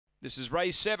This is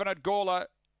race 7 at Gawler.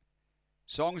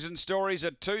 Songs and Stories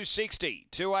at 260,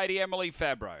 280 Emily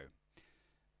Fabro.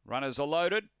 Runners are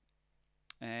loaded.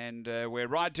 And we're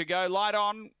right to go. Light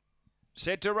on.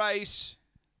 Set to race.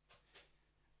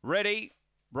 Ready.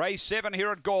 Race 7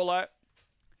 here at Gawler.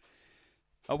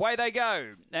 Away they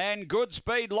go, and good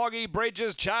speed. Loggy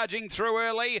Bridges charging through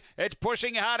early. It's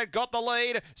pushing hard. It got the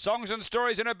lead. Songs and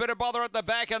Stories in a bit of bother at the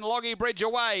back, and Loggy Bridge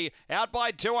away. Out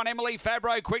by 2 on Emily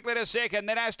Fabro, quickly to second.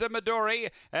 Then Aston Midori.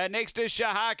 Next is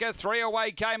Shahaka. 3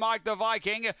 away came Ike the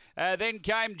Viking. Then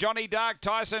came Johnny Dark,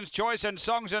 Tyson's Choice, and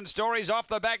Songs and Stories off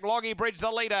the back. Loggy Bridge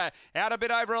the leader. Out a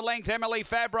bit over a length, Emily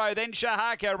Fabro. Then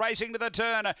Shahaka racing to the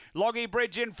turn. Loggy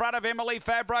Bridge in front of Emily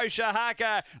Fabro.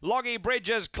 Shahaka. Loggy Bridge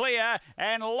is clear,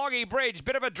 and Loggy Bridge,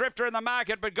 bit of a drifter in the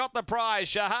market, but got the prize.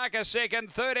 Shahaka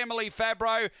second, third Emily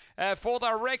Fabro. Fourth,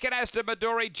 I reckon Aston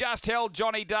Midori just held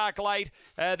Johnny Dark late.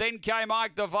 Then came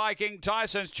Ike the Viking,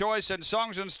 Tyson's Choice, and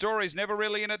Songs and Stories never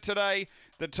really in it today.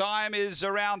 The time is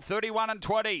around 31 and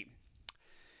 20.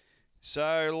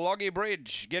 So Loggy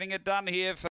Bridge getting it done here for